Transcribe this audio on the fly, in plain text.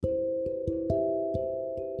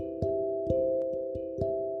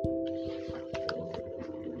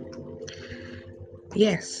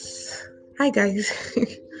Yes. Hi, guys.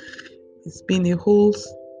 It's been a whole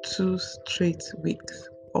 2 straight weeks,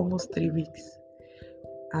 almost 3 weeks,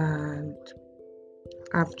 and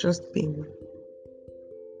I've just been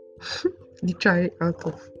literally out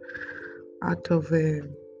of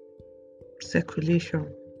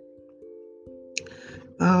circulation.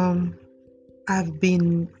 Um, I've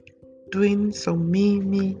been doing some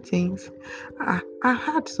me things. I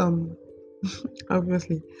had some,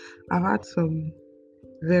 obviously, I've had some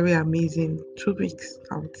very amazing 2 weeks,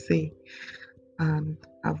 I would say, and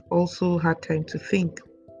I've also had time to think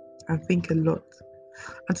and think a lot.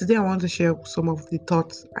 And today I want to share some of the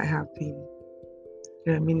thoughts I have been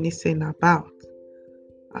reminiscing about.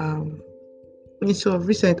 Um, so of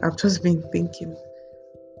recent, I've just been thinking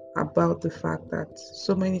about the fact that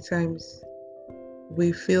so many times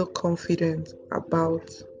we feel confident about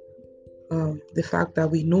the fact that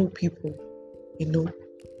we know people, you know,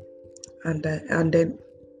 and then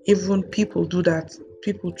even people do that.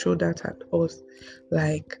 People throw that at us,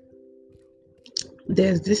 like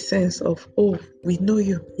there's this sense of, oh, we know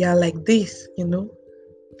you, you're like this,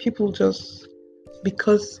 People just,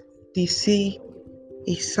 because they see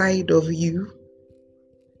a side of you,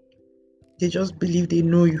 they just believe they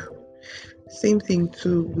know you. Same thing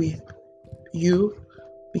too with you,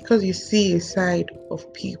 because you see a side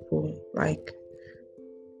of people, like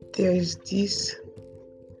there's this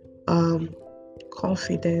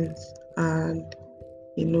confidence, and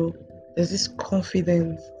there's this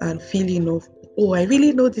confidence and feeling of, oh, I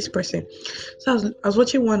really know this person. So I was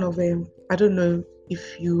watching one of them. I don't know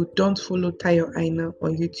if you don't follow Tayo Aina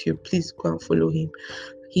on YouTube, please go and follow him.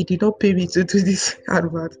 He did not pay me to do this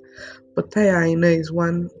advert, but Tayo Aina is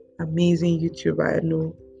one amazing YouTuber I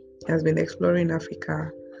know. He has been exploring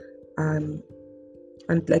Africa and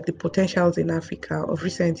like the potentials in Africa. Of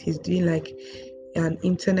recent, he's doing like an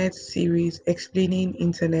internet series explaining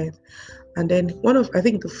internet, and then I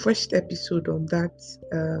think the first episode on that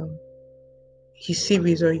his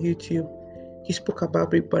series on YouTube, he spoke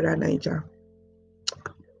about Big Brother Naija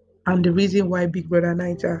and the reason why Big Brother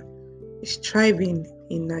Naija is thriving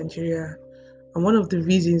in Nigeria. And one of the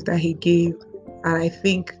reasons that he gave, and I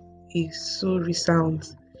think is so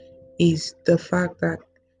resound, is the fact that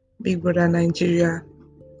Big Brother Nigeria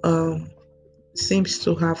seems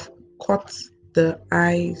to have caught the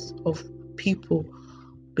eyes of people,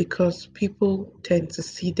 because people tend to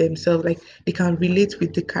see themselves, like they can relate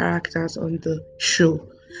with the characters on the show.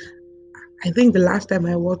 I think the last time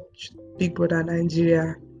I watched Big Brother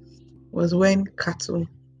Nigeria was when Cartoon,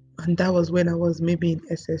 and that was when I was maybe in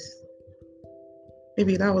SS.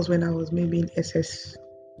 Maybe that was when I was maybe in SS3.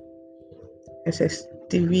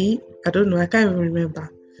 I don't know. I can't even remember.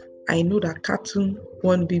 I know that Cartoon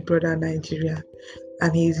won Big Brother Nigeria,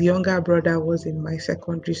 and his younger brother was in my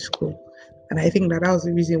secondary school. And I think that was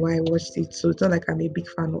the reason why I watched it. So it's not like I'm a big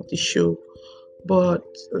fan of the show. But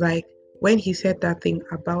like when he said that thing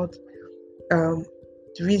about the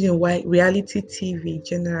reason why reality TV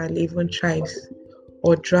generally even thrives,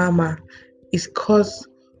 or drama, is because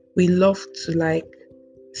we love to like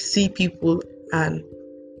see people and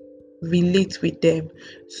relate with them.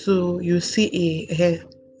 So you see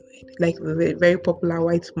like the very popular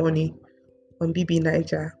White Money on BB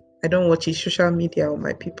Niger. I don't watch his social media on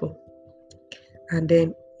my people. And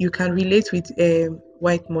then you can relate with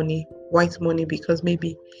White Money, because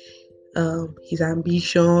maybe his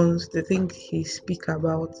ambitions, the things he speak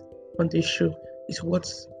about on the show is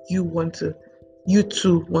what you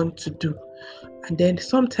too want to do. And then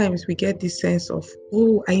sometimes we get this sense of,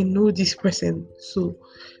 oh, I know this person. So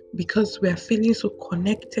because we are feeling so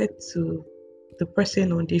connected to the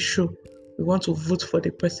person on the show, we want to vote for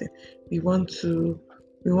the person. We want to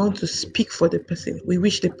speak for the person. We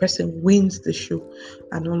wish the person wins the show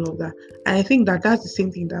and all of that. And I think that that's the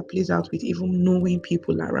same thing that plays out with even knowing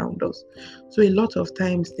people around us. So a lot of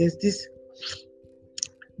times there's this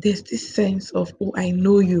sense of, oh, I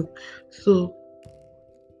know you. So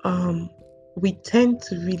we tend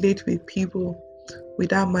to relate with people with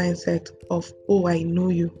that mindset of, oh, I know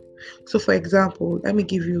you. So for example, let me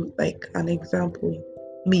give you like an example.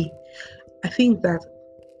 Me, I think that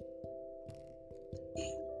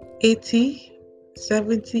 80,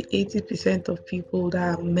 70, 80% of people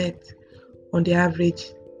that I've met on the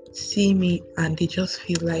average see me and they just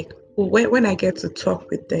feel like, oh, when I get to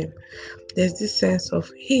talk with them, there's this sense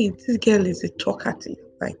of, hey, this girl is a talkative.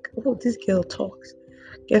 Like, oh, this girl talks.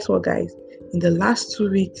 Guess what, guys? In the last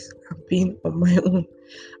 2 weeks, I've been on my own.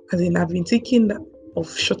 As in, I've been thinking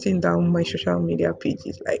of shutting down my social media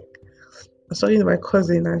pages. Like, was talking to my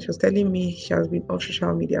cousin and she was telling me she has been on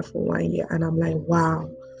social media for 1 year, and I'm like, wow,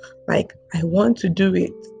 like I want to do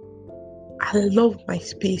it. I love my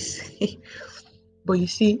space. But you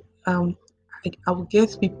see, I will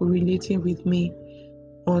get people relating with me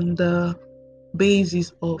on the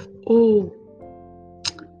basis of, oh,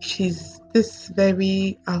 she's this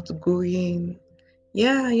very outgoing.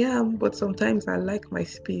 Yeah, I am, but sometimes I like my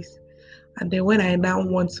space. And then when I now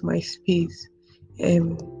want my space,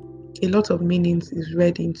 um, a lot of meanings is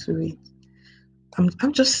read into it.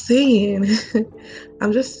 I'm just saying,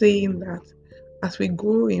 I'm just saying that as we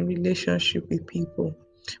grow in relationship with people,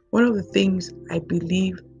 one of the things I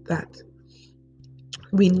believe that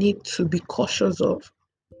we need to be cautious of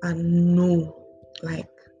and like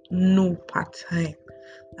know part time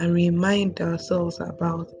and remind ourselves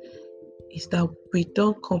about is that we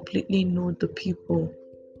don't completely know the people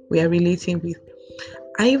we are relating with.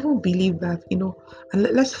 I even believe that, and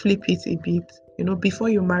let's flip it a bit, before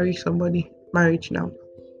you marry somebody, marriage now,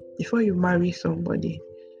 before you marry somebody,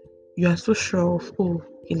 you are so sure of, oh,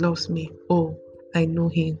 he loves me, oh, I know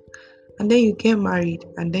him. And then you get married,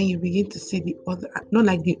 and then you begin to see the other, not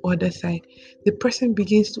like the other side, the person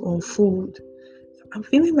begins to unfold. I'm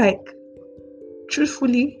feeling like,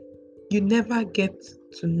 truthfully, you never get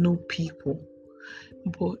to know people.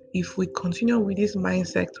 But if we continue with this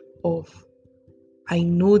mindset of, I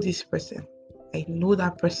know this person, I know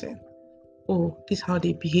that person, oh, this is how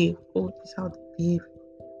they behave, oh, this is how they behave,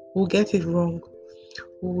 we'll get it wrong.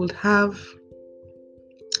 We will have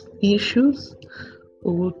issues,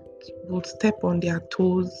 we would step on their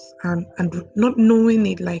toes, and not knowing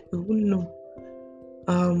it, like we wouldn't know.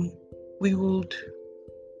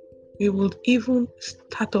 We would even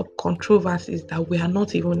start up controversies that we are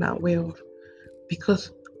not even aware of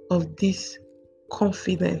because of this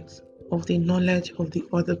confidence of the knowledge of the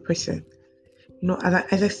other person.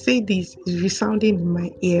 As I say this, is resounding in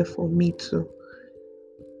my ear for me too,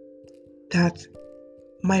 that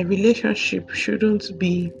my relationship shouldn't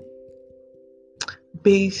be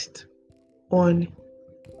based on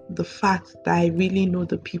the fact that I really know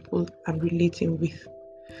the people I'm relating with.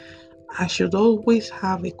 I should always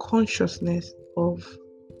have a consciousness of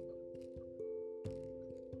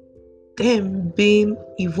them being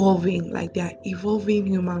evolving, like they are evolving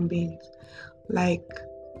human beings, like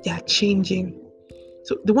they are changing.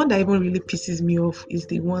 So the one that even really pisses me off is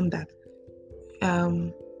the one that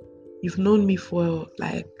you've known me for,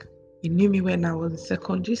 like, you knew me when I was in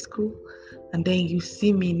secondary school, and then you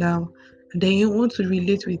see me now, and then you want to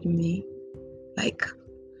relate with me, like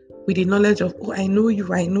with the knowledge of, oh, I know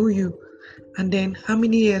you, and then how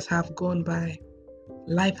many years have gone by,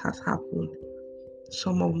 life has happened,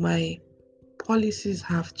 some of my policies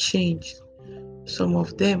have changed, some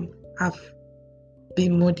of them have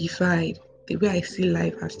been modified, the way I see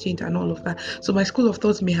life has changed and all of that. So my school of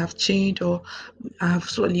thoughts may have changed, or I have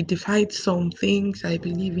solidified some things I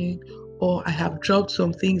believe in, or I have dropped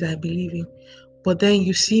some things I believe in. But then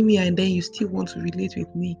you see me and then you still want to relate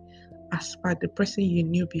with me as per the person you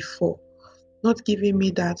knew before, not giving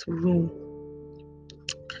me that room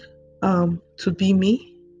to be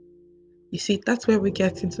me. You see, that's where we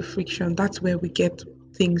get into friction, that's where we get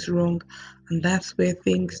things wrong, and that's where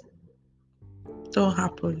things don't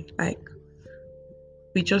happen. Like,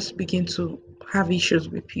 we just begin to have issues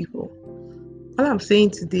with people. All I'm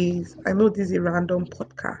saying today is, I know this is a random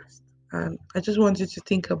podcast, and I just want you to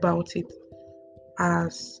think about it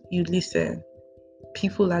as you listen.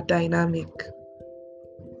 People are dynamic,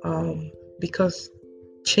 because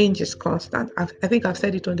change is constant. I think I've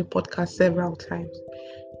said it on the podcast several times.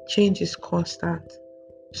 Change is constant.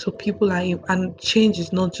 So people are, and change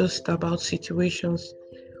is not just about situations.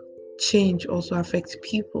 Change also affects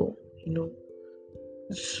people.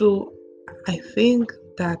 So I think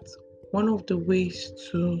that one of the ways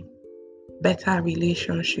to better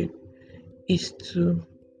relationship is to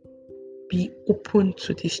be open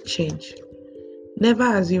to this change.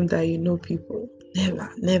 Never assume that you know people.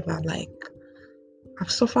 Never. Like,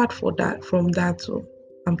 I've suffered from that too.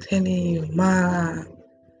 I'm telling you, man.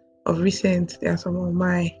 Of recent, there are some of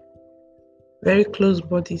my very close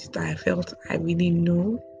buddies that I felt I really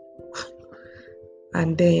know,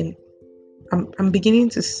 and then I'm beginning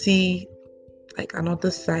to see like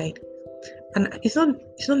another side, and it's not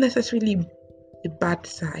necessarily a bad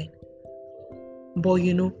side, but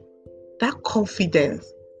that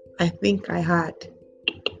confidence I think I had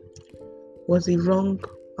was a wrong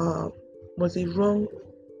uh, was a wrong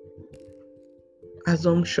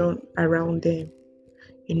assumption around them.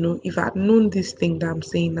 If I'd known this thing that I'm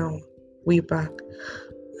saying now way back,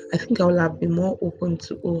 I think I would have been more open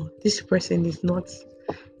to, oh, this person is not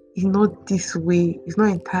it's not this way. It's not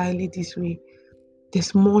entirely this way.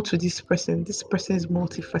 There's more to this person. This person is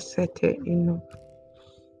multifaceted, you know.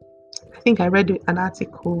 I think I read an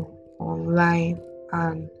article online,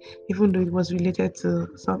 and even though it was related to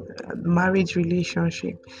some marriage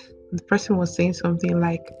relationship, the person was saying something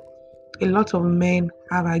like a lot of men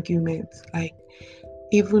have arguments. Like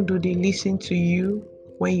even though they listen to you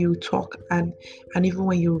when you talk and even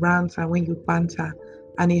when you rant and when you banter,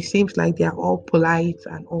 and it seems like they are all polite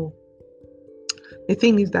and all. The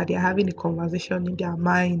thing is that they're having a conversation in their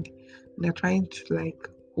mind. And they're trying to like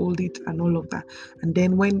hold it and all of that. And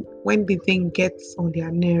then when the thing gets on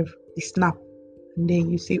their nerve, they snap. And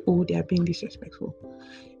then you say, oh, they are being disrespectful.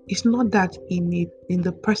 It's not that in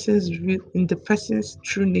the person's in the person's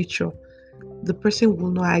true nature, the person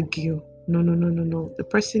will not argue. No, no, no, no, no. The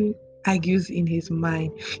person argues in his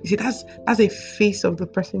mind. You see, that's a face of the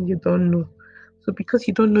person you don't know. So because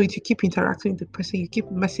you don't know it, you keep interacting with the person, you keep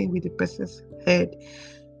messing with the person's head,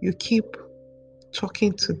 you keep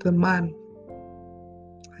talking to the man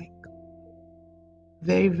like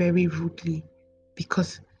very, very rudely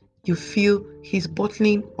because you feel he's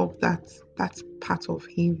bottling up that part of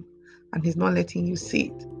him and he's not letting you see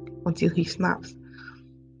it until he snaps.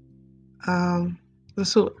 Um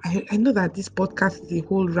so I know that this podcast is a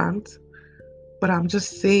whole rant, but I'm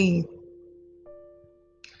just saying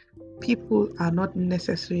people are not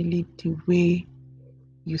necessarily the way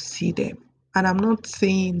you see them. And I'm not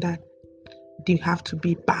saying that they have to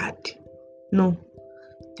be bad. No,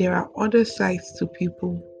 there are other sides to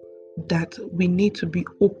people that we need to be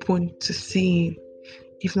open to seeing.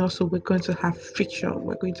 If not so, we're going to have friction.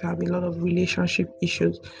 We're going to have a lot of relationship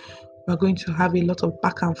issues. We're going to have a lot of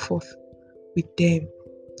back and forth with them.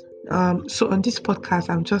 So on this podcast,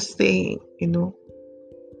 I'm just saying,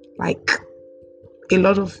 like a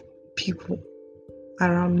lot of people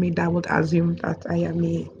around me that would assume that I am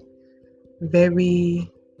a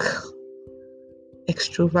very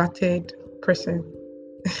extroverted person.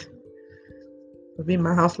 I've been in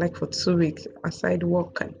my house like for 2 weeks, aside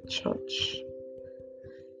work and church,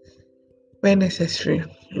 where necessary,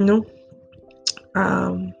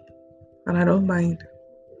 Um, and I don't mind.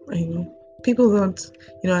 I know people don't,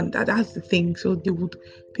 and that's the thing. So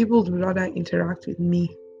people would rather interact with me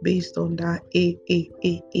based on that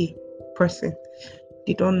a person.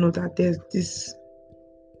 They don't know that there's this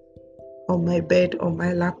on my bed, on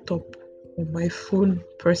my laptop, on my phone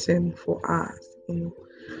person for hours.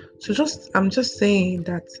 So I'm just saying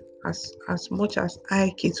that as much as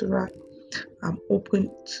I, Ketura, I'm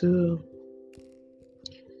open to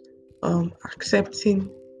accepting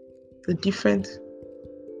the different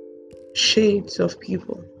shades of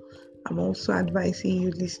people. I'm also advising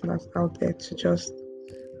you listeners out there to just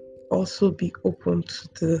also be open to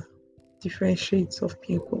the different shades of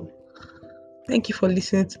people. Thank you for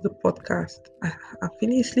listening to the podcast. I'm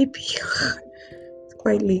feeling sleepy. It's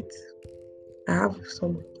quite late. I have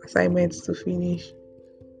some assignments to finish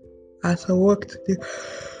as I work today.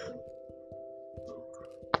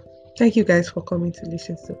 Thank you guys for coming to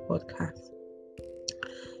listen to the podcast.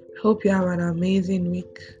 I hope you have an amazing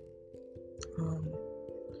week.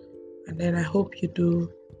 And then I hope you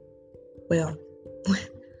do well.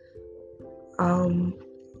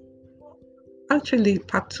 Actually,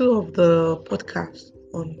 part 2 of the podcast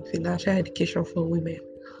on financial education for women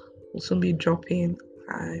will soon be dropping.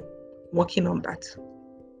 I'm working on that.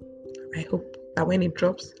 I hope that when it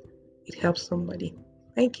drops, it helps somebody.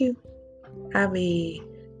 Thank you. Have a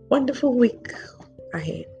wonderful week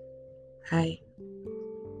ahead. Bye.